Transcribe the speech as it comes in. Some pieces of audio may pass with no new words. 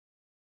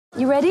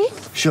You ready?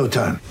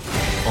 Showtime.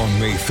 On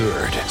May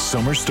 3rd,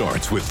 summer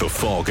starts with The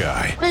Fall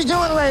Guy. Let's do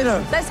it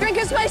later. Let's drink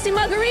a spicy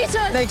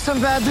margarita. Make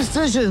some bad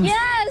decisions.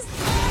 Yes!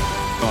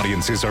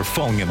 Audiences are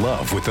falling in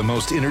love with the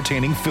most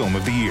entertaining film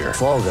of the year.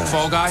 Fall Guy.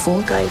 Fall Guy?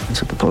 Fall guy.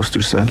 That's what the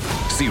poster said.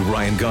 See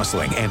Ryan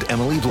Gosling and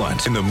Emily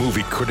Blunt in the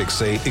movie critics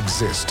say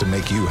exists to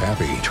make you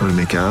happy. Trying to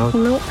make it out?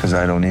 Nope. Because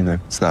I don't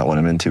either. It's not what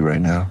I'm into right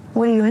now.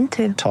 What are you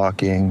into?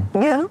 Talking.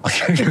 Yeah.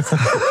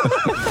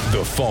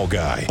 The Fall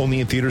Guy.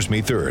 Only in theaters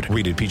May 3rd.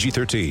 Rated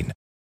PG-13.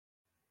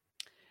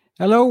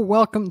 Hello,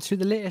 welcome to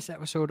the latest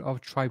episode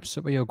of Tribe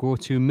Supper, your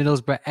go-to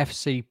Middlesbrough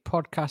FC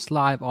podcast,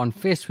 live on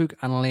Facebook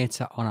and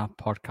later on our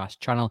podcast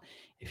channel.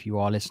 If you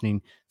are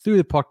listening through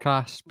the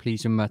podcast,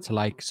 please remember to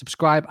like,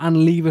 subscribe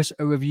and leave us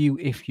a review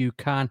if you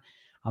can.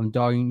 I'm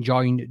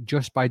joined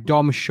just by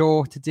Dom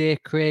Shaw today.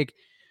 Craig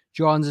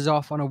joins us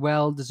off on a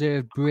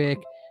well-deserved break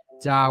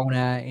down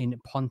in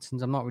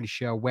Pontins. I'm not really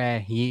sure where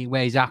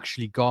he's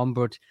actually gone,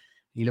 but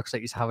he looks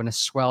like he's having a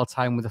swell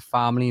time with the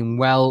family and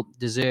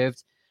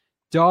well-deserved.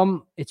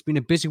 Dom, it's been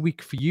a busy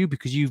week for you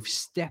because you've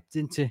stepped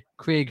into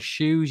Craig's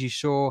shoes. You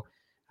saw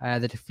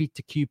the defeat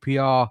to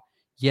QPR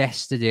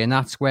yesterday, and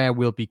that's where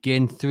we'll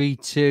begin,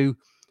 3-2.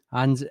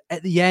 And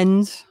at the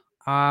end,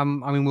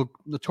 we'll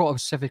talk about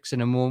specifics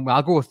in a moment. Well,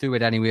 I'll go through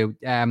it anyway.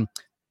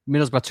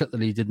 Middlesbrough took the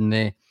lead, didn't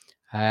they?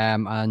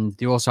 And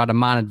they also had a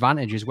man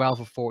advantage as well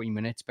for 40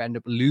 minutes, but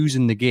ended up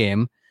losing the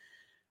game.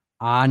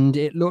 And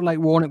it looked like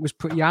Warnock was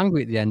pretty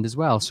angry at the end as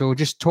well. So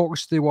just talk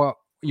us through what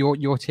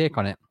your take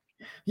on it.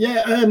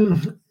 Yeah,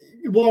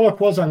 Warnock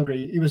was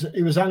angry. He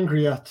was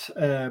angry at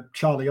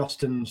Charlie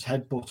Austin's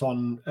headbutt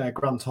on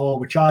Grant Hall,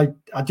 which I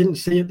didn't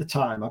see at the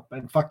time.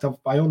 In fact,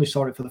 I only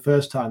saw it for the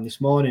first time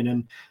this morning,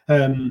 and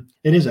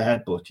it is a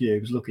headbutt. Yeah, he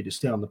was lucky to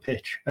stay on the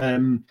pitch.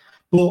 And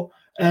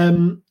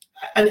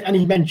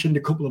he mentioned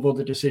a couple of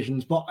other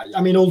decisions, but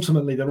I mean,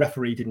 ultimately, the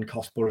referee didn't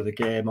cost Borough the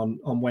game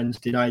on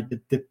Wednesday night.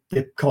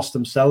 They cost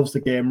themselves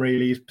the game,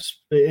 really,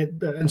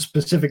 and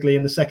specifically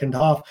in the second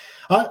half.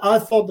 I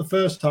thought the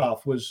first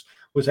half was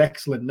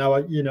excellent. Now,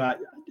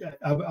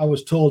 I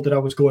was told that I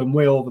was going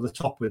way over the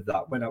top with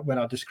that when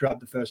I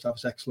described the first half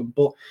as excellent,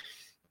 but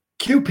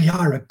QPR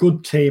are a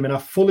good team, and I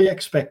fully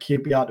expect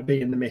QPR to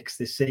be in the mix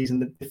this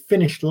season. They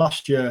finished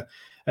last year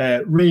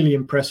really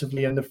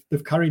impressively, and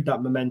they've carried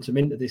that momentum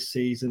into this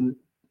season.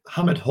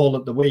 Hammered Hull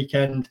at the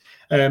weekend,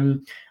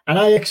 and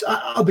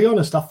I'll be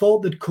honest, I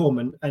thought they'd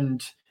come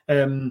and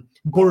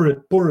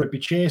Borough would be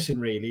chasing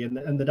really,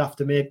 and they'd have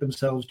to make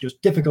themselves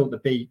just difficult to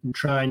beat and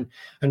try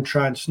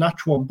and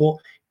snatch one. But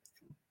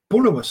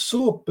Borough was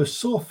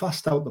so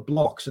fast out the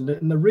blocks, and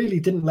they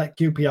really didn't let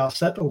QPR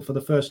settle for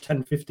the first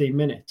 10-15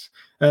 minutes.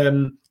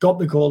 Got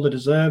the goal they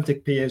deserved.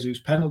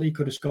 Ikpeazu's penalty,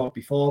 could have scored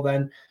before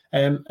then.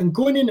 And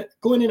going in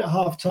at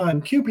half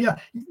time, QPR,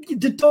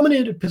 they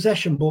dominated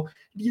possession, but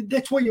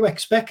that's what you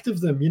expect of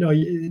them.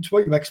 It's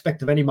what you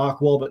expect of any Mark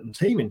Warburton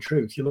team, in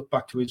truth. You look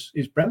back to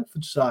his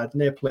Brentford side,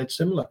 and they played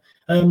similar.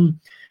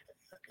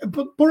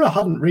 But Borough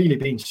hadn't really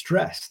been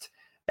stressed.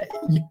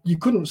 You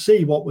couldn't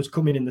see what was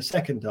coming in the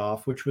second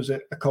half, which was a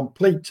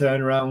complete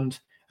turnaround.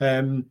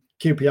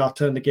 QPR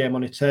turned the game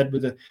on its head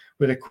with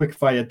a quick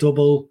fire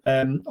double.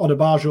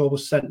 Odebajo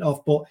was sent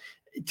off, but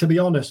to be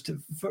honest,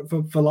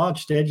 for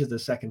large stages of the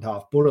second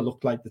half, Borough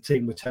looked like the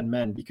team with 10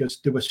 men because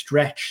they were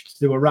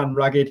stretched, they were ran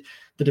ragged.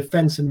 The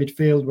defence and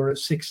midfield were at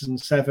 6s and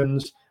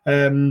 7s,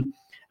 and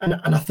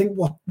I think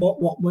what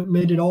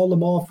made it all the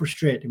more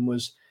frustrating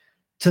was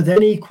to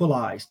then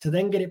equalise, to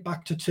then get it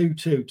back to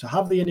 2-2, to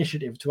have the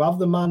initiative, to have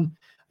the man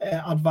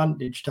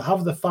advantage, to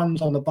have the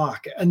fans on the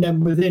back, and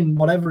then within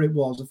whatever it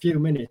was, a few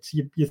minutes,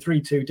 you're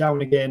 3-2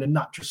 down again, and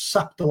that just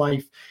sapped the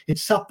life. It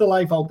sapped the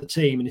life out the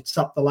team, and it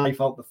sapped the life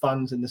out the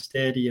fans in the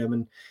stadium.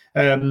 And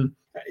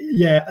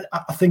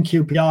I think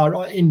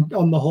QPR,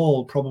 on the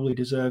whole, probably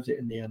deserves it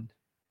in the end.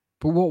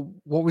 But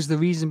what was the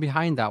reason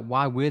behind that?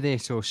 Why were they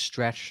so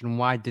stretched, and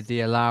why did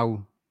they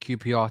allow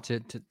QPR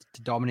to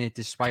dominate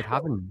despite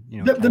having,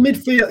 the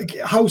midfield?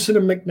 Howson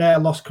and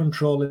McNair lost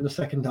control in the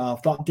second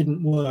half. That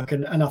didn't work,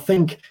 and I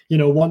think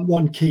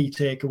one key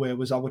takeaway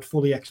was I would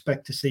fully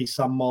expect to see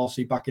Sam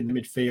Morsy back in the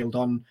midfield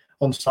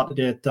on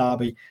Saturday at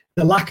Derby.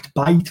 They lacked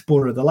bite,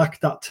 Borough. They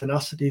lacked that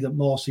tenacity that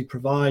Morsy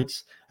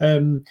provides.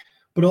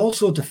 But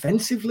also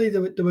defensively, they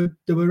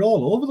were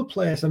all over the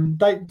place. And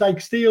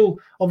Dyke Steele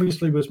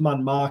obviously was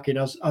man marking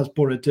as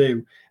Borough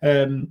do,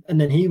 and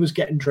then he was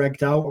getting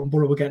dragged out, and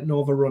Borough were getting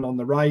overrun on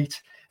the right.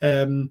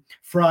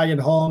 Fry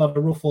and Horn had a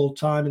rough old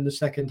time in the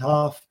second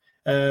half.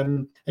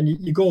 And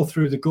you go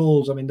through the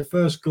goals. I mean, the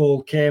first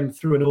goal came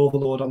through an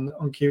overload on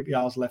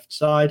QPR's left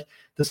side.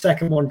 The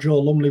second one, Joe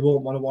Lumley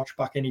won't want to watch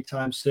back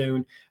anytime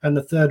soon. And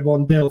the third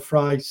one, Dale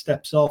Fry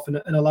steps off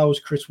and allows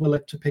Chris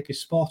Willett to pick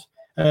his spot.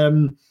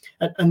 And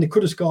they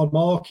could have scored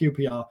more,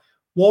 QPR.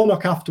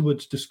 Warnock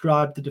afterwards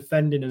described the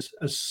defending as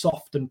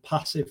soft and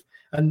passive.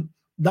 And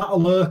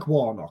that'll irk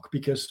Warnock,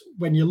 because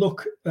when you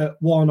look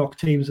at Warnock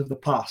teams of the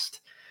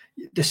past,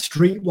 they're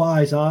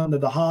streetwise, aren't they?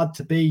 They're hard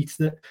to beat.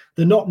 They're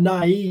not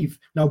naive.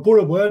 Now,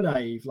 Borough were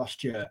naive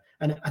last year,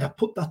 And I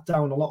put that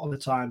down a lot of the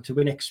time to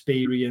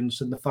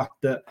inexperience and the fact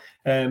that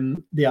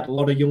they had a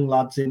lot of young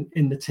lads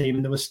in the team,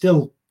 and they were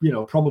still,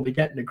 probably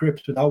getting to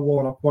grips with how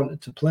Warnock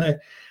wanted to play.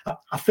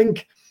 I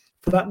think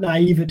for that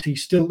naivety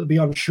still to be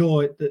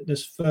unsure that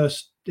this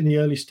first in the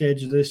early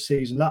stages of this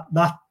season,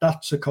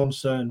 that's a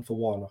concern for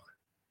Warnock.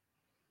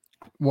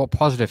 What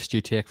positives do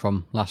you take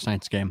from last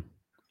night's game?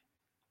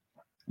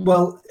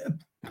 Well,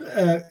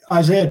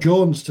 Isaiah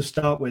Jones to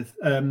start with.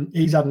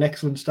 He's had an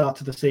excellent start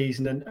to the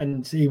season,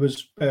 and he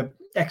was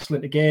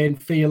excellent again,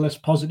 fearless,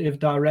 positive,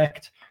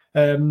 direct.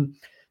 The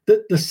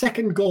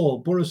second goal,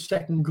 Borough's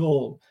second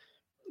goal,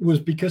 was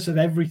because of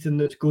everything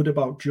that's good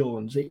about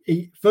Jones.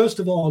 He first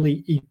of all,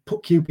 he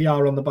put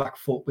QPR on the back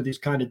foot with his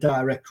kind of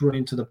direct run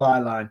into the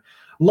byline,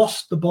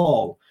 lost the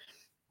ball,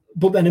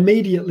 but then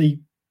immediately,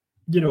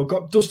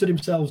 dusted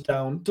himself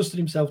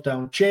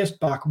down, chased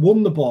back,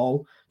 won the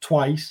ball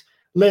twice,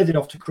 laid it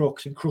off to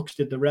Crooks, and Crooks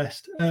did the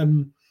rest.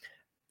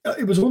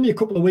 It was only a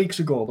couple of weeks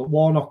ago that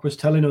Warnock was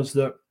telling us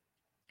that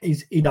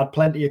he'd had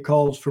plenty of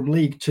calls from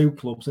League Two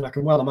clubs, and I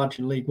can well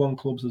imagine League One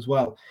clubs as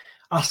well,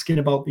 asking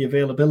about the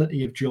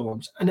availability of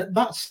Jones. And at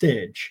that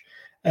stage,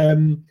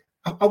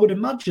 I would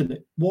imagine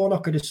that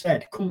Warnock could have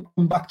said, "Come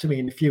back to me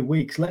in a few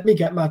weeks. Let me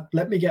get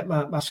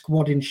my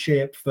squad in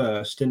shape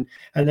first, and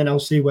then I'll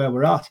see where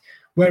we're at."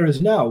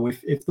 Whereas now,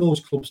 if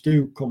those clubs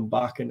do come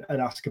back and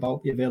ask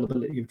about the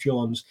availability of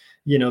Jones,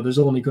 there's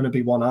only going to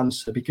be one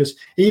answer, because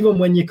even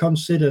when you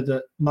consider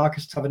that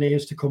Marcus Tavernier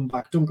is to come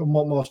back, Duncan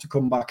Watmore's to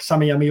come back,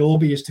 Sammy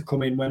Amiobi is to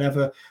come in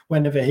whenever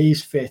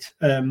he's fit,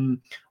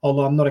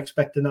 although I'm not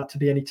expecting that to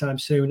be anytime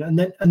soon. And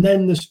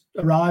then there's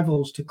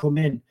arrivals to come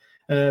in.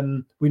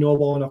 We know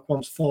Warnock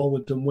wants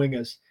forwards and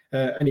wingers,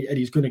 and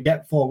he's going to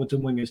get forwards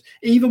and wingers.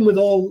 Even with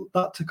all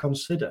that to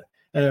consider,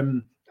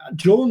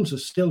 Jones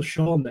has still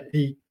shown that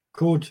he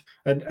could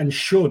and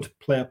should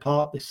play a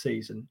part this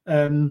season.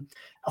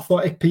 I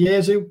thought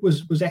Ikpeazu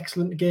was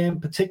excellent again,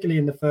 particularly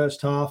in the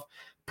first half.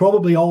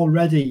 Probably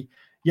already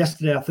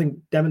yesterday, I think,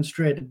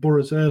 demonstrated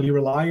Borough's early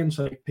reliance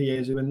on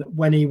Ikpeazu, and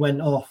when he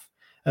went off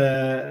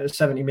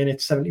 70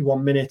 minutes,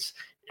 71 minutes,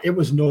 it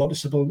was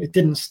noticeable. It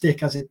didn't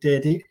stick as it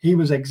did. He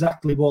was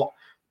exactly what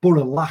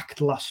Borough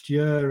lacked last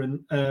year,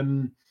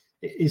 and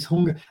his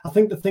hunger. I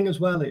think the thing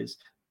as well is,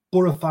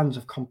 Borough fans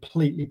have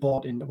completely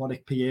bought into what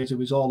Ikpeazu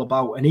is all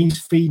about, and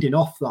he's feeding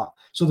off that.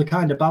 So they're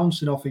kind of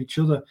bouncing off each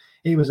other.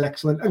 He was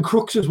excellent, and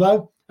Crooks as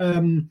well.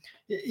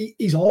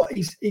 He's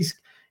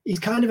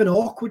kind of an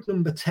awkward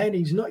number 10.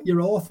 He's not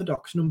your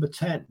orthodox number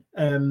 10,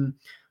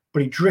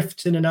 but he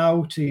drifts in and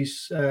out.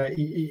 He's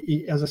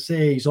as I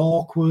say, he's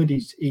awkward.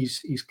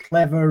 He's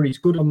clever. He's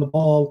good on the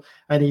ball,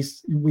 and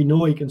we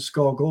know he can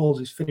score goals.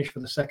 His finish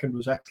for the second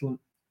was excellent.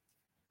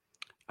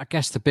 I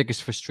guess the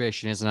biggest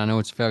frustration is, and I know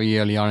it's very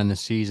early on in the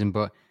season,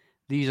 but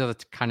these are the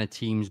kind of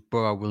teams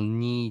Borough will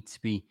need to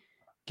be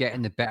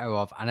getting the better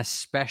of, and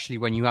especially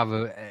when you have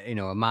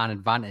a man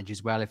advantage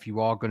as well, if you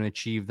are going to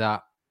achieve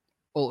that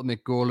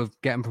ultimate goal of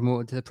getting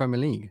promoted to the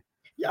Premier League.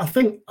 Yeah, I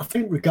think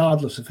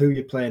regardless of who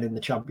you're playing in the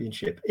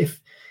Championship,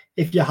 if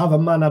you have a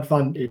man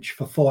advantage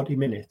for 40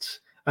 minutes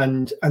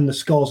and the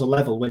scores are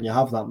level when you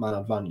have that man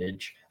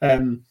advantage,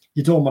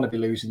 you don't want to be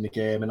losing the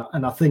game,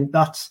 and I think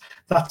that's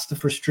the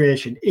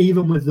frustration.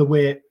 Even with the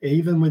way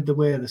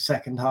the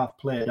second half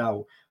played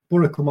out,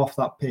 Borough come off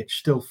that pitch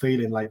still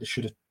feeling like they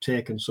should have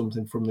taken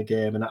something from the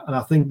game, and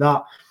I think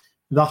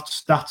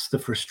that's the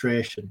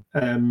frustration.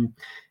 I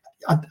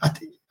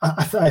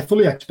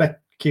fully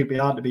expect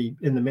QPR to be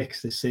in the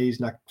mix this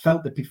season. I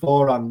felt it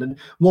beforehand, and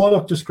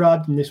Warnock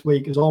described them this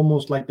week as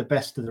almost like the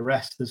best of the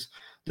rest. There's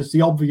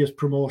the obvious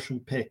promotion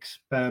picks,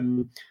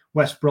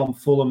 West Brom,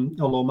 Fulham,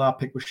 although my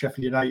pick was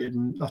Sheffield United,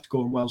 and that's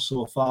going well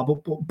so far,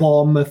 but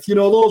Bournemouth,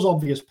 those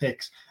obvious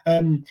picks.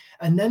 And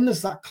then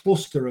there's that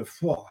cluster of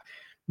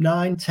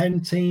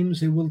 9-10 teams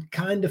who will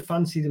kind of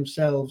fancy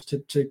themselves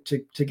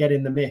to get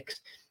in the mix.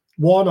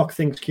 Warnock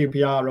thinks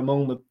QPR are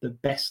among the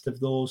best of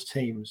those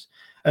teams.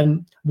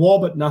 And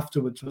Warburton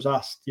afterwards was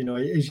asked,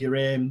 is your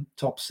aim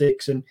top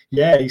 6? And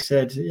yeah, he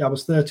said, I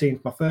was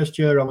 13th my first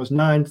year, I was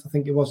 9th, I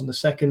think it was in the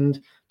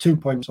second, 2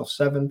 points off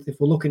 7th. If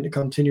we're looking to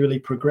continually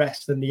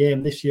progress, then the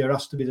aim this year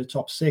has to be the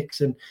top 6.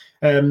 And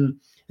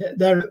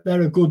they're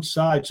a good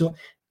side. So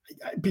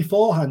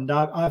beforehand,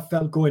 I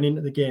felt going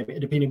into the game,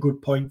 it had been a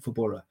good point for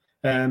Borough.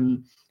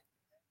 And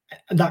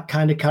that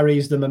kind of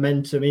carries the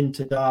momentum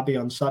into Derby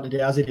on Saturday,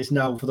 as it is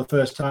now for the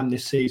first time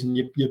this season.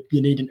 You're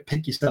needing to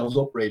pick yourselves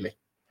up, really.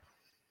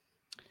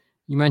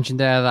 You mentioned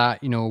there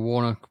that,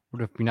 Warnock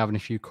would have been having a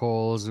few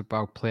calls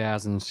about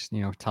players and,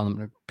 telling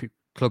them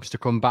clubs to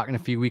come back in a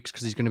few weeks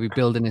because he's going to be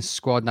building his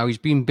squad. Now, he's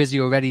been busy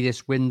already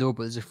this window,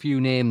 but there's a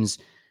few names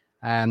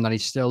that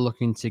he's still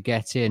looking to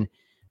get in.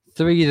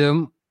 3 of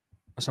them,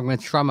 so I'm going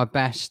to try my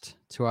best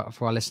for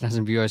our listeners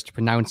and viewers to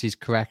pronounce these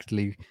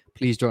correctly.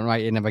 Please don't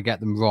write in if I get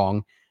them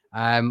wrong.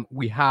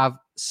 We have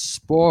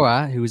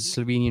Spora, who is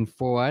a Slovenian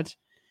forward,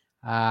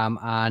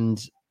 and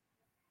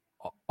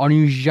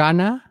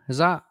Onujana. Is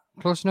that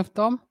close enough,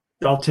 Dom?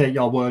 I'll take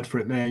your word for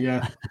it, mate.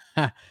 Yeah.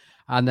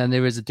 And then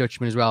there is a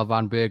Dutchman as well,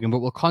 Van Bergen. But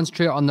we'll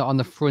concentrate on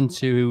the front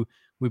two,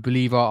 who we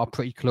believe are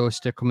pretty close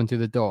to coming through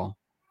the door?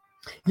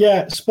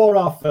 Yeah, Sport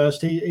are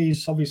first.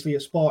 He's obviously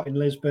at Sporting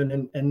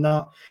Lisbon, and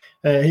that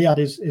he had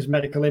his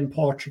medical in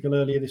Portugal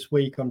earlier this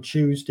week on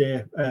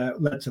Tuesday,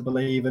 led to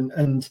believe,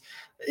 and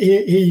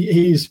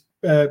he's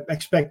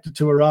expected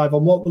to arrive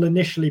on what will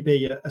initially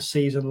be a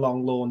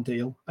season-long loan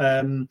deal.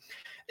 And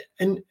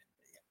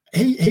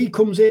he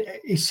comes in.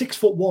 He's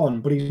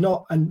 6'1", but he's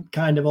not a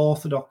kind of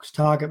orthodox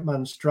target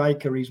man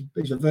striker. He's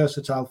a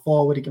versatile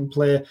forward. He can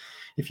play.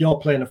 If you're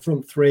playing a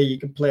front three, you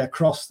can play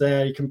across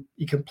there.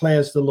 He can play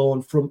as the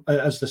lone front,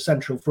 as the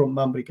central front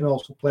man, but he can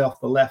also play off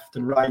the left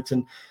and right.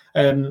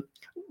 And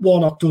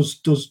Warnock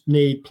does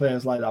need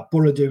players like that.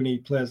 Borough do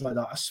need players like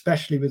that,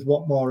 especially with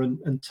Watmore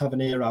and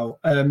Tavernier out.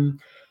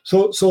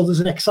 So there's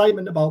an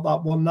excitement about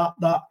that one.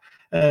 That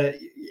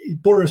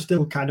Borough's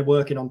still kind of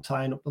working on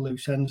tying up the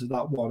loose ends of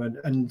that one,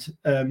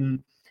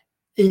 and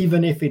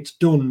even if it's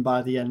done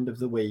by the end of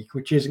the week,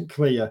 which isn't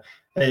clear,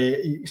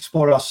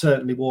 Spora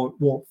certainly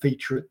won't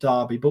feature at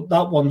Derby, but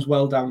that one's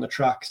well down the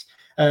tracks.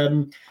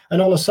 And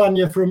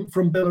Olasanya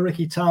from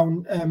Billericay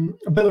Town,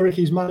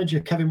 Billericay's manager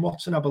Kevin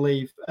Watson, I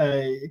believe,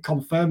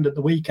 confirmed at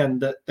the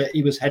weekend that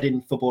he was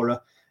heading for Borough.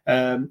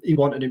 He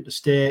wanted him to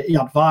stay. He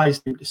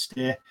advised him to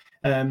stay.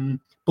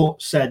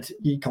 But said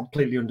he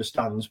completely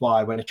understands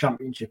why, when a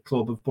championship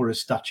club of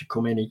Borough's stature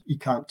come in, he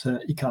can't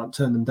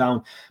turn them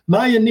down.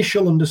 My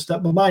initial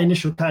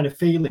kind of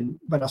feeling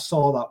when I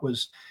saw that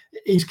was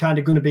he's kind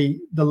of going to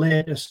be the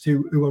latest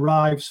who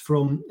arrives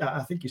from,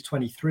 I think he's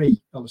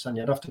 23,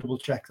 Olasanya. I'd have to double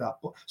check that.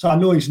 But so I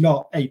know he's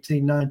not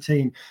 18,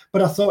 19,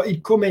 but I thought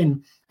he'd come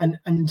in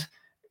and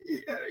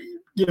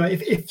you know,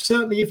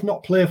 if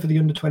not play for the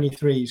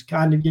under-23s,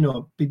 kind of,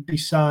 be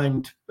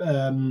signed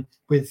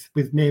with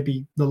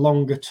maybe the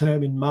longer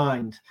term in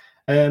mind.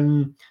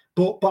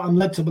 But I'm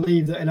led to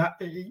believe that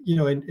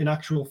in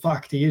actual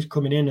fact he is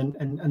coming in,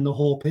 and the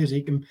hope is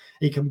he can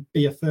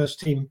be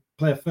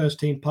play a first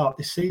team part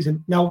this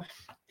season. Now,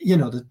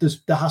 there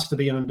has to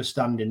be an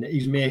understanding that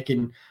he's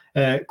making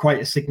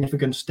quite a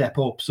significant step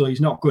up, so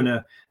he's not going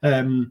to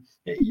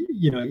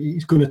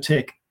he's going to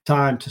take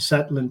time to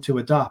settle and to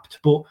adapt.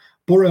 But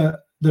Borough,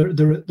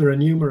 there are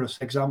numerous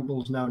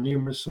examples now,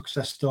 numerous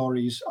success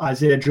stories.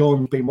 Isaiah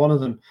Jones being one of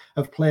them,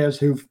 of players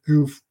who've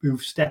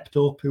stepped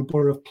up, who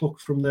Borough have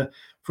plucked from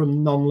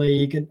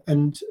non-league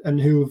and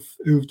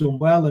who've done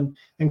well,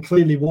 and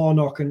clearly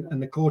Warnock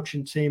and the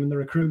coaching team and the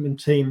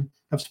recruitment team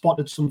have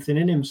spotted something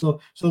in him. So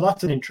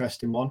that's an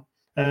interesting one.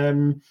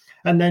 And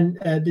then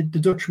the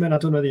Dutchman, I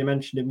don't know whether you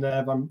mentioned him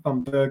there,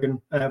 Van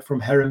Bergen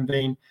from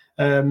Herenveen.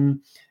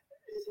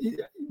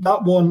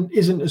 That one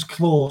isn't as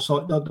close,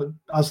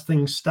 as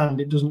things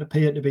stand. It doesn't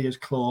appear to be as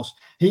close.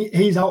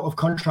 He's out of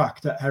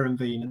contract at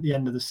Herenveen at the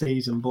end of the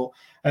season, but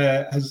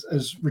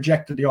has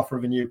rejected the offer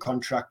of a new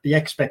contract. The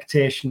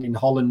expectation in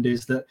Holland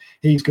is that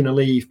he's going to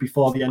leave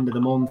before the end of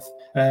the month,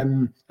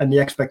 and the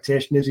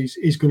expectation is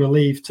he's going to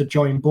leave to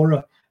join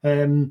Borough.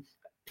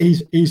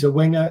 He's a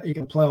winger. He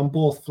can play on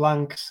both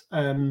flanks,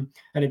 and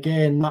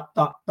again,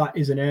 that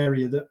is an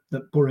area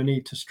that Borough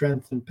need to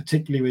strengthen,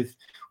 particularly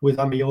with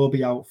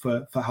Amiobi out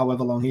for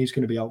however long he's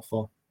going to be out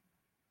for.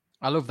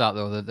 I love that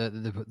though,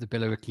 the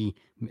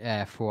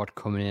Billericay forward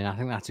coming in. I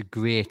think that's a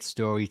great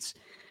story. It's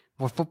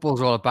what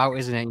football's all about,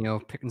 isn't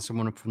it? Picking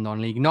someone up from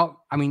non-league.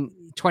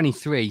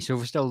 23, so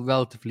we're still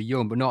relatively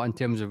young, but not in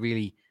terms of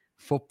really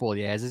football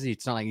years, is he?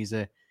 It's not like he's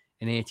an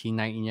 18,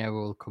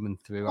 19-year-old coming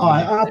through.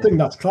 I think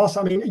that's class.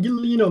 I mean,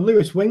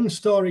 Lewis Wing's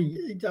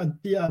story,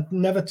 I'd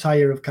never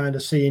tire of kind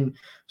of seeing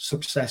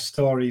success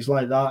stories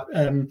like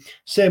that.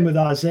 Same with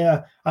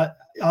Isaiah.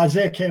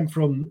 Isaiah came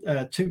from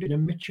Tooting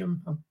and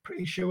Mitcham, I'm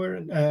pretty sure.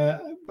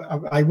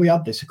 We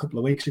had this a couple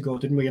of weeks ago,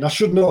 didn't we? And I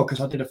should know because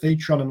I did a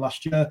feature on him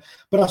last year.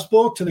 But I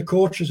spoke to the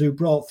coaches who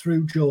brought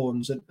through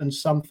Jones and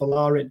Sam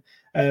Falarin,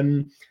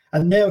 and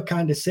they were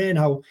kind of saying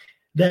how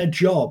their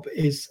job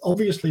is,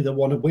 obviously they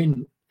want to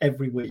win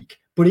every week,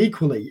 but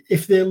equally,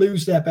 if they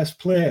lose their best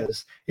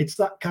players, it's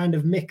that kind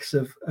of mix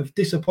of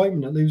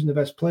disappointment at losing the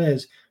best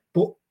players,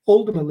 but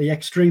ultimately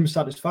extreme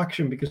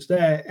satisfaction because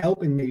they're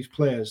helping these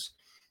players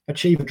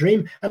achieve a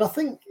dream. And I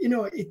think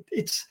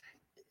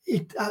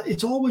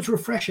it's always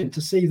refreshing to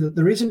see that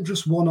there isn't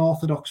just one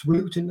orthodox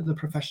route into the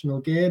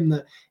professional game,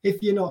 that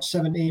if you're not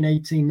 17,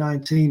 18,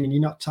 19 and you're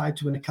not tied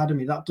to an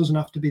academy, that doesn't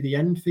have to be the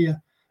end for you.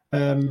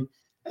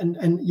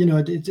 And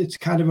it's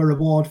kind of a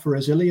reward for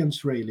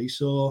resilience, really.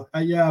 So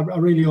I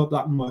really hope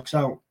that works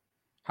out.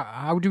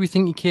 How do we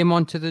think he came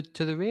onto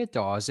the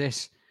radar? Is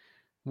this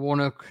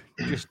Warnock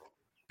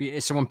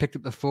someone picked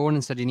up the phone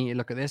and said you need to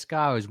look at this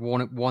guy? Or has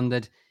Warnock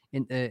wandered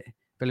into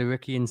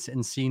Billericay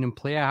and seen him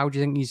play? How do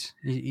you think he's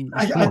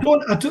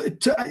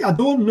I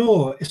don't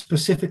know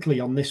specifically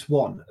on this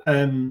one.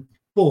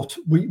 But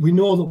we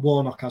know that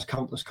Warnock has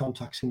countless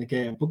contacts in the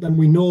game. But then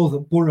we know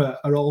that Borough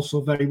are also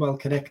very well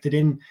connected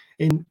in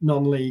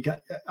non-league.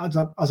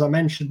 As I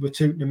mentioned with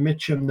Tooting and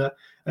Mitcham, that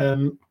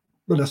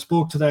when I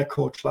spoke to their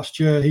coach last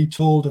year, he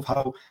told of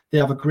how they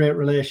have a great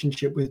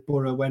relationship with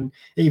Borough, when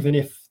even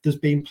if there's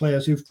been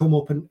players who've come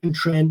up and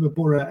trained with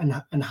Borough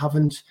and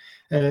haven't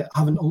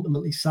haven't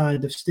ultimately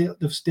signed.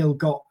 They've still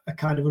got a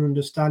kind of an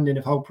understanding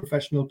of how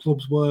professional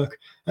clubs work.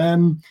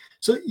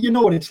 So you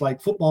know what it's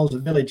like. Football's a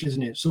village,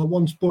 isn't it? So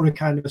once Borough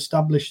kind of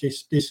established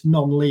this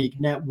non-league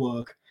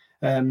network,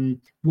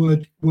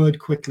 word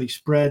quickly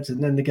spreads,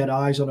 and then they get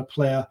eyes on a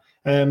player.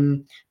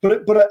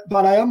 But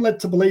I am led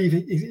to believe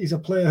he's a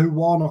player who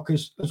Warnock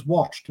has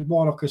watched,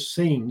 Warnock has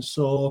seen.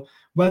 So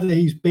whether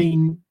he's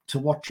been to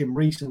watch him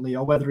recently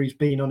or whether he's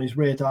been on his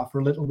radar for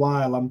a little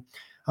while,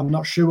 I'm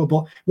not sure.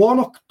 But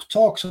Warnock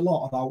talks a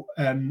lot about,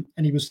 and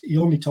he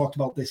only talked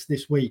about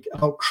this week,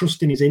 about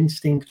trusting his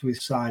instinct with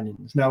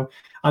signings. Now,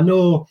 I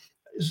know,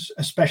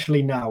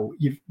 especially now,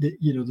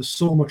 there's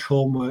so much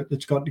homework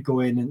that's got to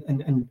go in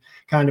and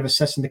kind of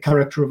assessing the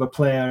character of a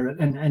player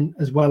and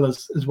as well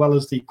as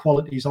the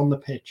qualities on the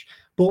pitch.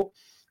 But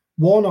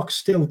Warnock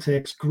still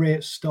takes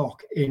great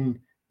stock in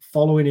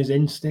following his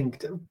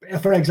instinct.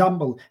 For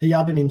example, he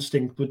had an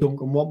instinct with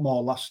Duncan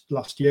Watmore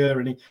last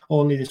year, and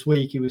only this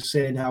week he was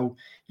saying how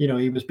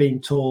he was being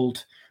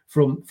told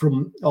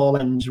from all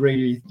ends,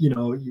 really,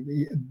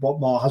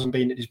 Watmore hasn't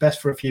been at his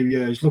best for a few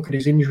years. Look at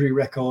his injury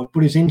record,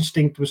 but his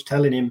instinct was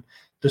telling him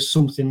there's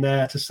something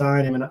there to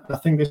sign him, and I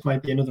think this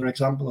might be another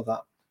example of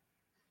that.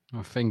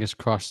 Oh, fingers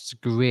crossed. It's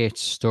a great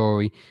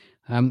story.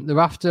 They're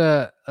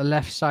after a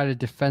left-sided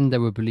defender,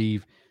 we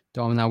believe,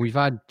 Dom. Now, we've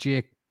had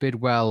Jake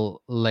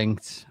Bidwell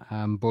linked,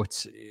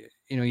 but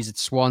he's at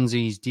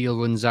Swansea. His deal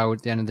runs out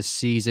at the end of the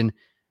season.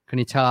 Can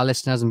you tell our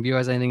listeners and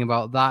viewers anything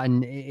about that?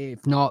 And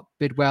if not,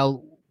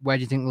 Bidwell, where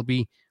do you think they'll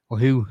be, or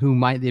who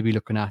might they be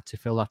looking at to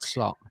fill that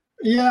slot?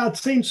 Yeah, I'd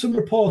seen some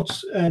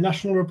reports,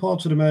 national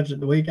reports had emerged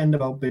at the weekend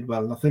about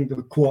Bidwell, and I think they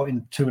were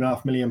quoting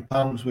 £2.5 million,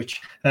 which,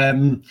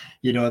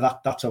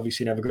 that's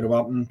obviously never going to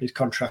happen. His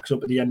contract's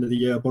up at the end of the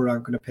year. Borough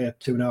aren't going to pay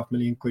 £2.5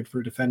 million for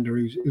a defender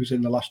who's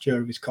in the last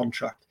year of his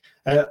contract.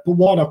 But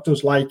Warnock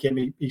does like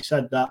him. He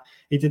said that.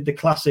 He did the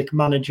classic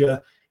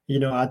manager,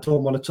 I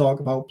don't want to talk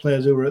about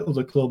players who are at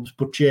other clubs,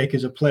 but Jake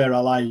is a player I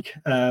like,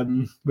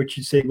 which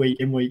you see week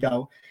in, week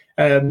out.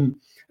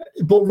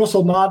 But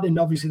Russell Martin,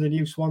 obviously the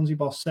new Swansea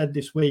boss, said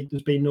this week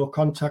there's been no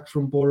contact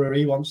from Borough.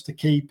 He wants to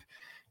keep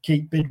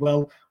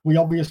Bidwell. We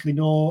obviously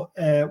know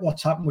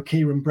what's happened with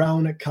Kieran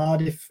Brown at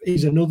Cardiff.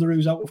 He's another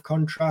who's out of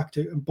contract,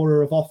 and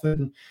Borough have offered.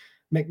 And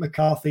Mick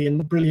McCarthy, in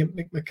the brilliant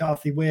Mick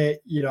McCarthy way,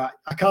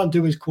 I can't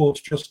do his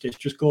quotes justice.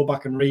 Just go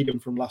back and read them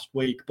from last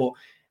week. But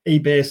he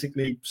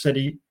basically said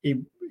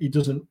he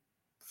doesn't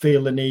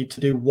feel the need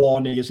to do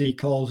Warney, as he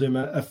calls him,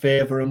 a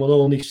favour, and will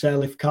only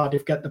sell if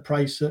Cardiff get the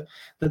price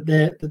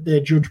that they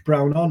judge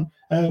Brown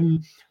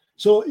on.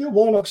 So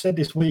Warnock said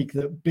this week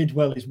that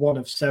Bidwell is one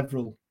of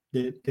several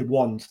they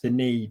want, they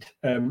need.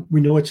 We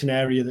know it's an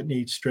area that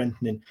needs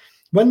strengthening.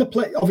 When the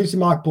play, obviously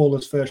Mark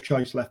Bowler's first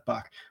choice left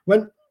back.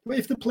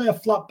 If they play a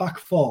flat back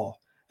four,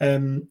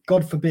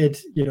 God forbid,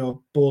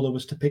 Bowler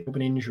was to pick up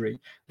an injury,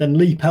 then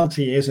Lee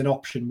Peltier is an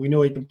option. We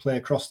know he can play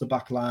across the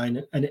back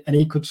line, and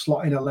he could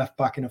slot in a left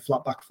back in a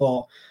flat back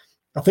four.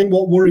 I think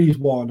what worries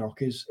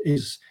Warnock is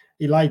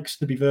he likes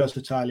to be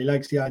versatile. He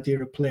likes the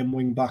idea of playing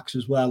wing backs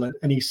as well,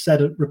 and he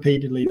said it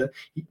repeatedly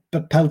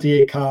that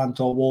Peltier can't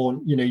or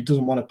won't. He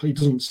doesn't want to play. He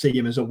doesn't see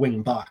him as a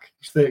wing back.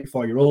 He's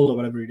 34-year-old or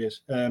whatever it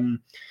is.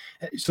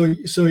 So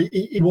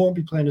he won't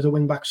be playing as a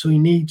wing back. So he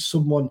needs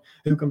someone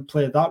who can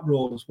play that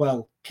role as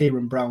well.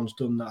 Kieran Brown's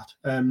done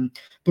that.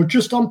 But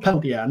just on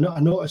Peltier, I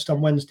noticed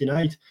on Wednesday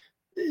night,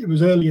 it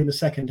was early in the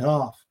second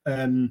half,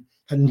 and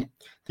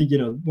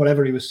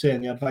whatever he was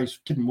saying, the advice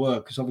didn't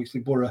work because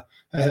obviously Borough,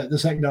 the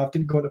second half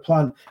didn't go to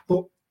plan.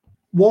 But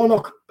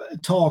Warnock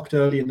talked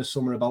early in the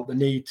summer about the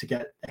need to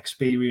get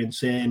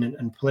experience in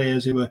and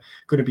players who were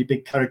going to be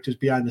big characters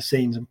behind the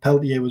scenes, and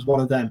Peltier was one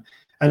of them.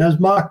 And as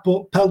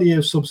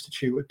Peltier's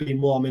substitute had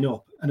been warming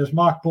up, and as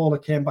Mark Bowler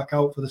came back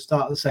out for the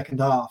start of the second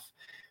half,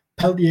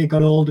 Peltier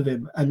got hold of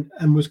him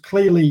and was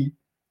clearly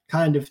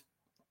kind of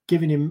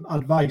giving him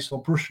advice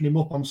or brushing him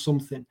up on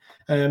something.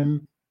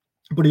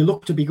 But he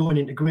looked to be going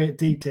into great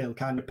detail,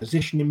 kind of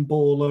positioning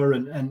Bowler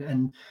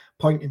and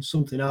pointing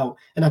something out.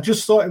 And I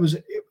just thought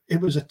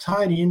it was a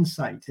tiny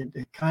insight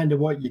into kind of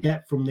what you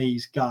get from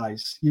these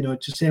guys.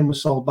 It's the same with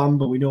Sol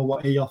Bamba. We know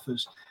what he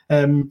offers.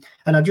 And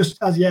I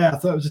thought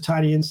it was a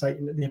tiny insight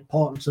into the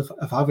importance of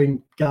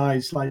having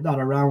guys like that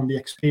around, the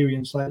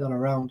experience like that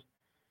around.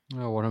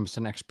 Oh,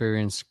 100%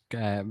 experience,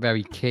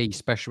 very key,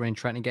 especially when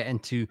trying to get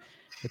into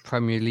the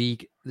Premier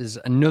League. There's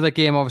another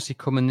game obviously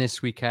coming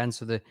this weekend,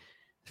 so the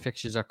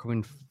fixtures are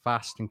coming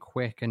fast and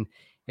quick, and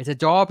it's a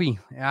derby,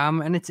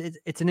 and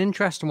it's an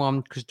interesting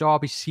one because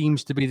Derby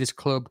seems to be this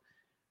club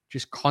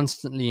just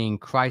constantly in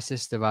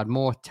crisis. They've had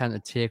more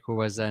attempted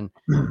takeovers than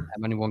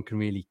anyone can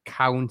really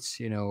count.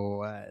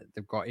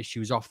 They've got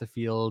issues off the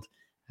field,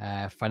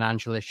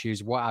 financial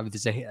issues, what have you.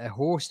 There's a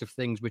host of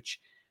things which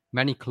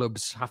many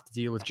clubs have to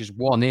deal with just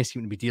one. They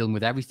seem to be dealing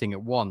with everything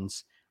at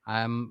once.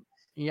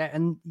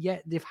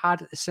 They've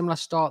had a similar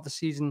start the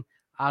season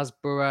as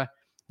Borough.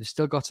 They've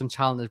still got some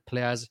talented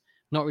players.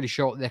 Not really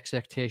sure what the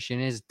expectation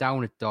is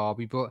down at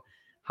Derby, but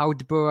how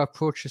did Borough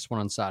approach this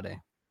one on Saturday?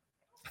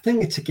 I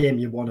think it's a game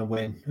you want to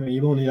win. I mean,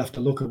 you only have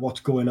to look at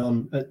what's going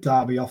on at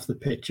Derby off the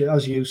pitch.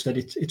 As you said,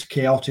 it's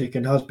chaotic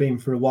and has been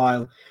for a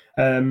while.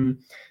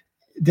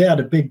 They had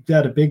a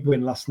big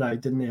win last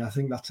night, didn't they? I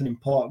think that's an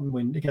important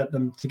win to get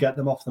them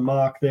off the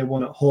mark. They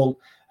won at Hull,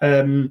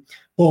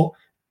 but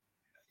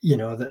you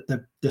know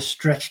the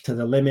stretch to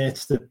the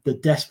limits. They're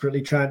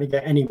desperately trying to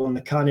get anyone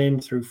they can in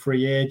through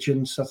free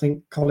agents. I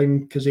think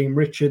Colin Kazim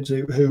Richards,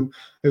 who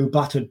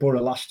battered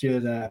Borough last year,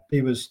 there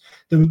he was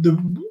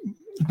the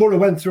Borough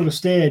went through a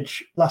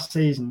stage last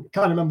season.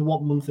 Can't remember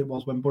what month it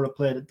was when Borough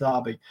played at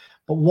Derby,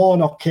 but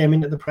Warnock came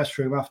into the press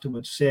room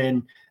afterwards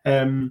saying,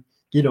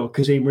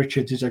 Kazim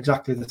Richards is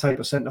exactly the type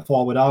of centre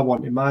forward I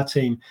want in my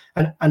team.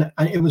 And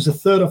it was the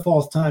third or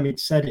fourth time he'd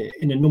said it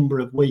in a number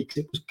of weeks.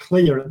 It was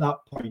clear at that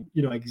point,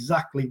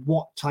 exactly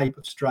what type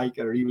of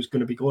striker he was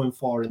going to be going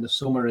for in the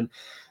summer. And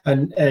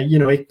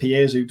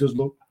Ikpeazu does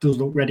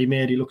look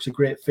ready-made. He looks a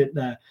great fit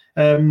there.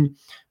 In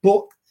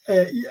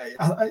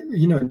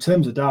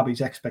terms of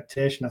Derby's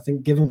expectation, I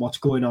think given what's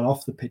going on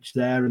off the pitch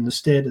there and the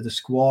state of the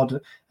squad,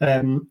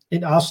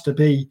 it has to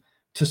be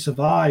to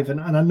survive.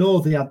 And I know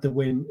they had the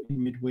win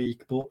in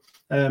midweek, but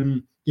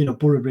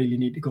Borough really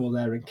need to go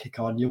there and kick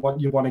on. You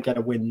want to get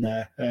a win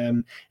there.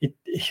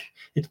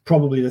 It's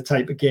probably the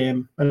type of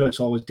game. I know it's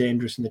always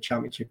dangerous in the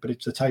Championship, but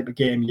it's the type of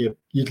game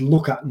you'd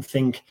look at and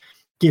think,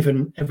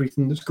 given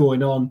everything that's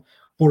going on,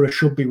 Borough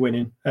should be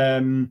winning.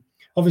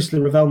 Obviously,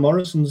 Ravel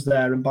Morrison's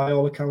there, and by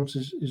all accounts,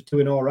 is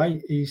doing all right.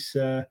 He's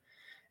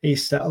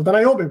settled, and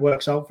I hope it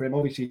works out for him.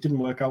 Obviously, it didn't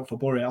work out for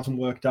Borough. It hasn't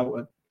worked out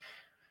at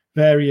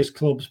various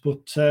clubs, but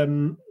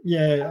there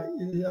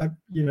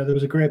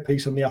was a great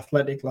piece on The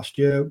Athletic last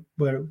year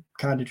where it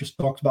kind of just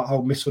talked about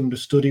how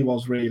misunderstood he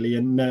was, really,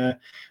 and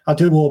I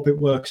do hope it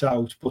works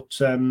out. But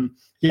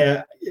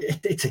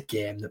it's a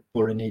game that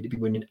Borough need to be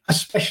winning,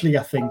 especially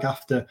I think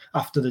after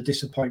the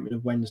disappointment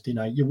of Wednesday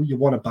night. You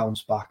want to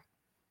bounce back.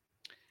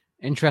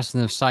 Interesting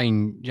they've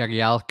signed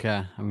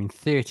Jagielka.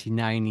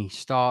 39 he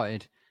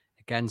started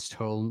against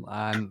Hull.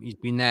 He's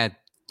been there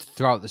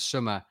throughout the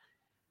summer.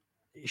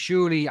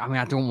 Surely,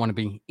 I don't want to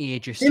be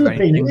ageist. He'll have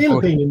been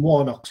in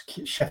Warnock's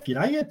Sheffield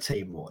United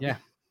team, won't he?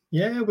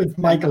 Yeah, with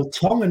Michael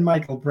Tong and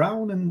Michael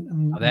Brown.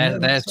 And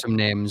there's some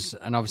names.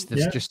 And obviously,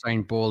 they've just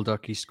signed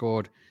Baldock. He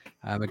scored.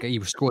 He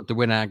scored the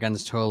winner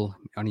against Hull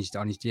on his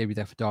debut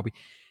there for Derby.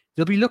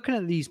 They'll be looking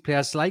at these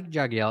players like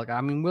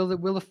Jagielka.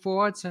 Will the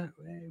forwards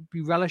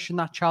be relishing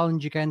that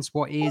challenge against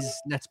what is,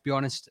 let's be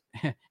honest,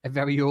 a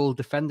very old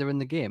defender in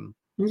the game?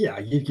 Yeah,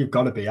 you've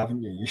got to be,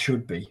 haven't you? You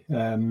should be.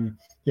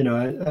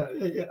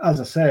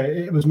 As I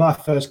say, it was my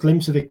first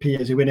glimpse of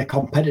Ikpeazu in a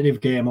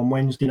competitive game on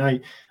Wednesday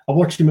night. I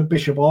watched him at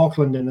Bishop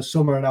Auckland in the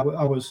summer, and I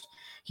was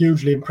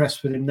hugely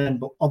impressed with him then.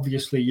 But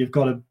obviously, you've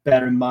got to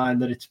bear in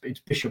mind that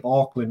it's Bishop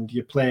Auckland.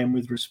 You're playing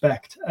with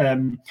respect.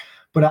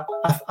 But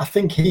I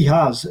think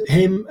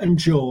him and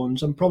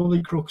Jones, and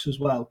probably Crooks as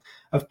well,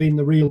 have been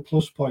the real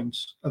plus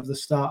points of the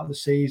start of the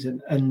season.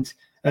 And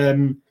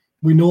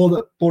we know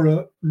that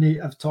Borough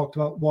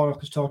Warnock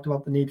has talked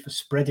about the need for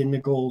spreading the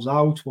goals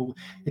out. Well,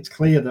 it's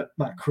clear that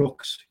Matt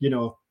Crooks,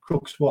 a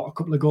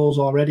couple of goals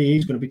already,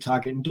 he's going to be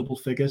targeting double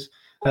figures.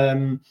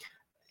 And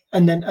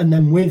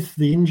then with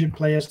the injured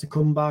players to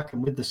come back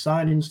and with the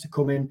signings to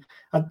come in,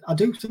 I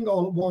do think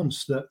all at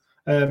once that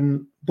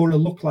Borough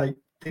look like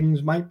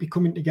things might be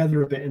coming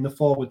together a bit in the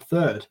forward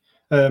third.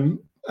 And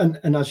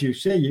as you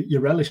say, you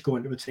relish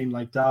going to a team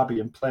like Derby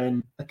and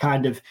playing a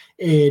kind of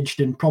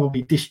aged and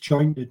probably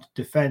disjointed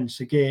defence,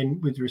 again,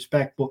 with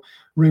respect. But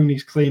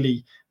Rooney's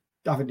clearly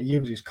having to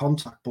use his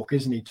contact book,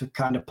 isn't he, to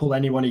kind of pull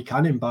anyone he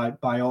can in by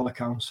all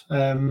accounts.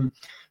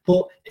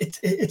 But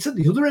it's at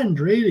the other end,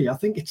 really. I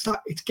think it's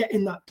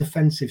getting that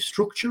defensive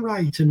structure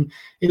right. And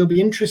it'll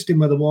be interesting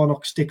whether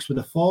Warnock sticks with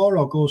a 4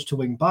 or goes to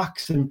wing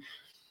backs. And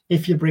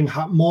if you bring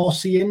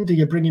Morsey in, do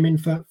you bring him in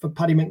for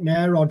Paddy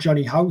McNair or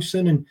Johnny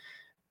Howson? And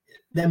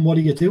then what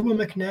do you do with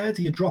McNair?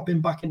 Do you drop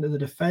him back into the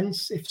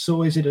defence? If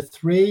so, is it a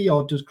 3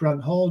 or does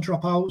Grant Hall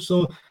drop out?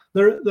 So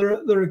there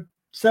are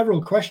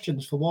several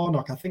questions for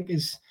Warnock. I think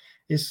his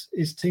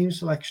team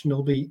selection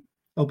will be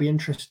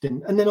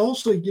interesting. And then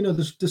also,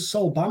 there's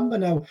Sol Bamba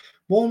now.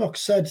 Warnock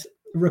said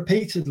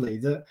repeatedly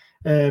that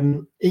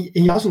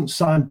he hasn't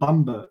signed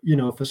Bamba,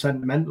 for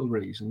sentimental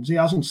reasons. He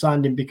hasn't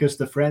signed him because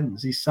they're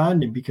friends. He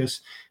signed him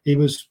because he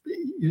was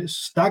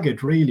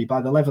staggered, really,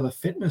 by the level of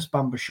fitness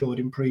Bamba showed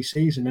in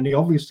pre-season, and he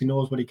obviously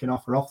knows what he can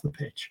offer off the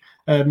pitch.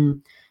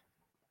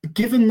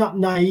 Given that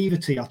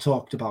naivety I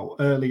talked about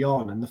early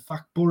on, and the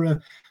fact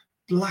Borough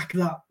lack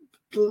that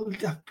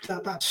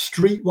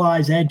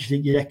streetwise edge that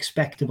you'd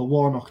expect of a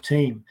Warnock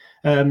team,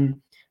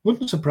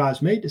 wouldn't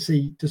surprise me to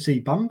see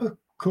Bamba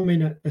come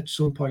in at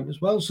some point as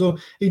well. So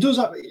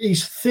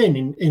he's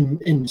thin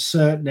in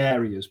certain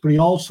areas, but he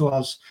also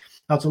has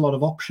a lot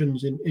of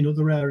options in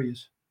other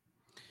areas.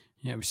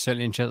 Yeah, we're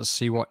certainly interested to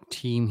see what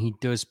team he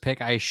does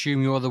pick. I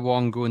assume you're the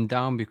one going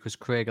down because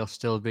Craig will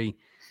still be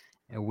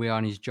away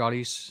on his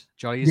jollies.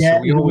 Yeah,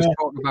 so we always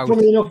talk about.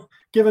 Funny enough,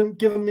 given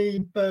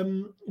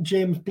the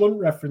James Blunt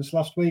reference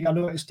last week, I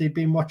noticed he'd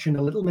been watching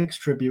a Little Mix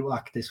tribute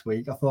act this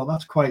week. I thought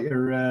that's quite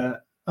a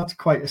That's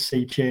quite a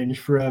sea change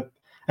for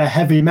a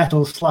heavy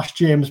metal /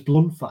 James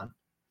Blunt fan.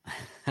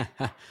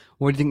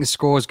 What do you think the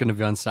score is going to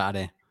be on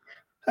Saturday?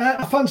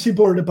 I fancy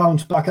Borough to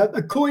bounce back.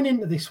 Going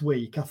into this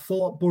week, I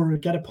thought Borough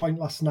would get a point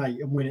last night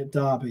and win at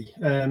Derby.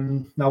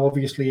 Now,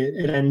 obviously,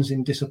 it ends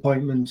in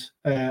disappointment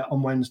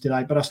on Wednesday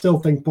night, but I still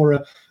think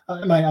Borough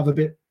might have a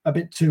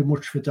bit too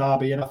much for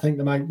Derby, and I think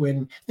they might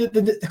win. They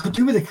could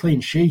do with a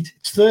clean sheet.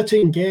 It's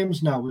 13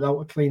 games now without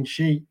a clean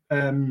sheet.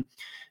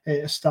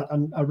 A stat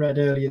I read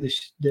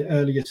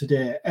earlier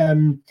today.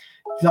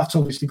 That's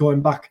obviously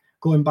going back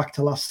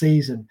to last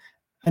season,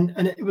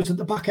 and it was at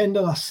the back end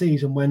of last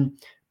season when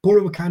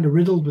Borough were kind of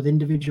riddled with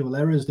individual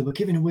errors. They were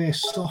giving away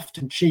soft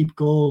and cheap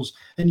goals,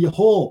 and you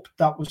hope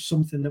that was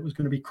something that was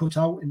going to be cut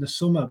out in the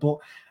summer. But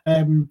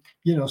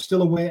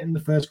still awaiting the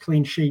first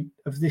clean sheet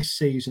of this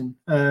season.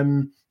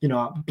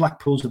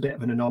 Blackpool's a bit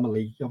of an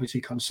anomaly.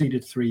 Obviously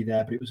conceded 3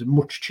 there, but it was a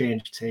much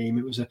changed team.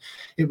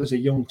 It was a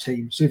young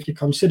team. So if you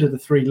consider the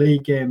 3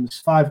 league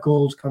games, 5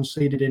 goals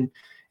conceded in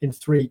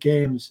 3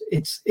 games,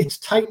 it's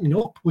tightening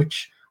up,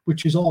 which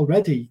is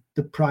already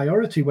the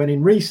priority. When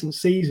in recent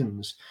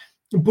seasons,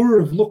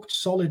 Borough have looked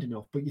solid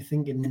enough, but you're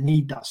thinking they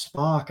need that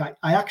spark.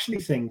 I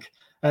actually think,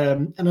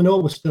 and I know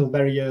we're still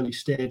very early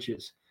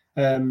stages,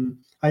 I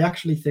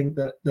actually think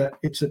that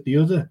it's the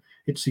other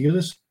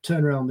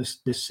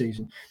turnaround this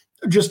season.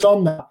 Just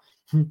on that,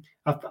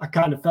 I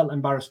kind of felt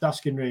embarrassed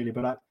asking really,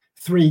 but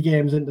 3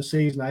 games into the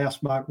season, I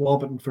asked Mark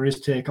Warburton for his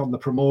take on the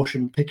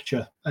promotion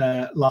picture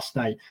last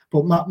night.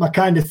 But my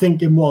kind of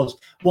thinking was,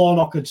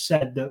 Warnock had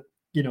said that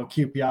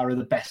QPR are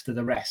the best of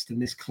the rest in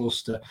this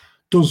cluster.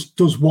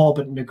 Does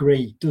Warburton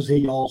agree? Does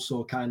he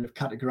also kind of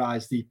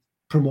categorise the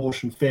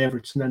promotion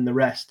favourites and then the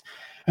rest?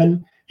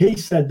 And he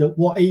said that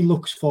what he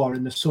looks for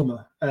in the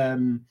summer,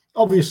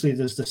 obviously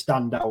there's the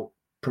standout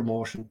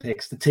promotion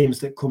picks, the teams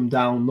that come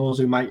down, those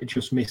who might have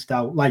just missed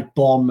out, like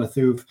Bournemouth,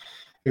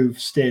 who've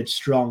stayed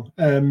strong.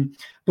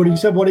 But he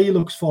said what he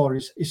looks for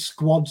is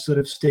squads that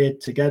have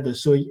stayed together.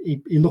 So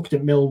he looked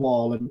at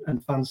Millwall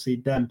and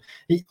fancied them.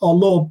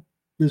 Although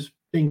there's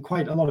been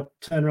quite a lot of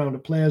turnaround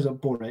of players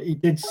at Borough, he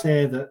did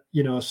say that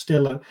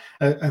still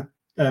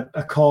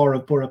a core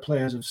of Borough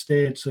players have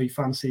stayed, so he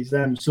fancies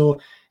them. So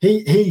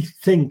he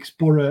thinks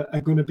Borough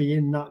are going to be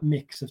in that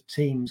mix of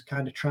teams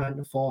kind of trying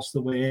to force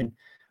their way in.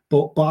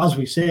 But as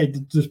we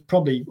said, there's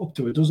probably up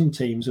to a dozen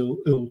teams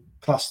who'll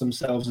class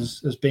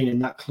themselves as being in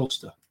that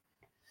cluster.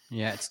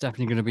 Yeah, it's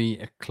definitely going to be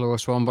a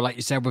close one. But like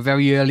you said, we're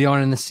very early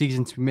on in the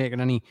season to be making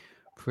any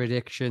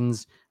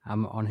predictions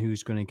on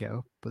who's going to get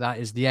up. But that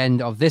is the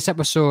end of this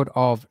episode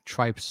of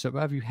Tribe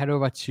Supper. If you head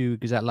over to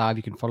Gazette Live,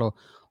 you can follow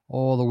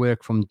all the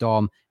work from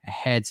Dom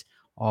ahead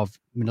of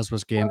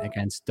Middlesbrough's game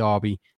against Derby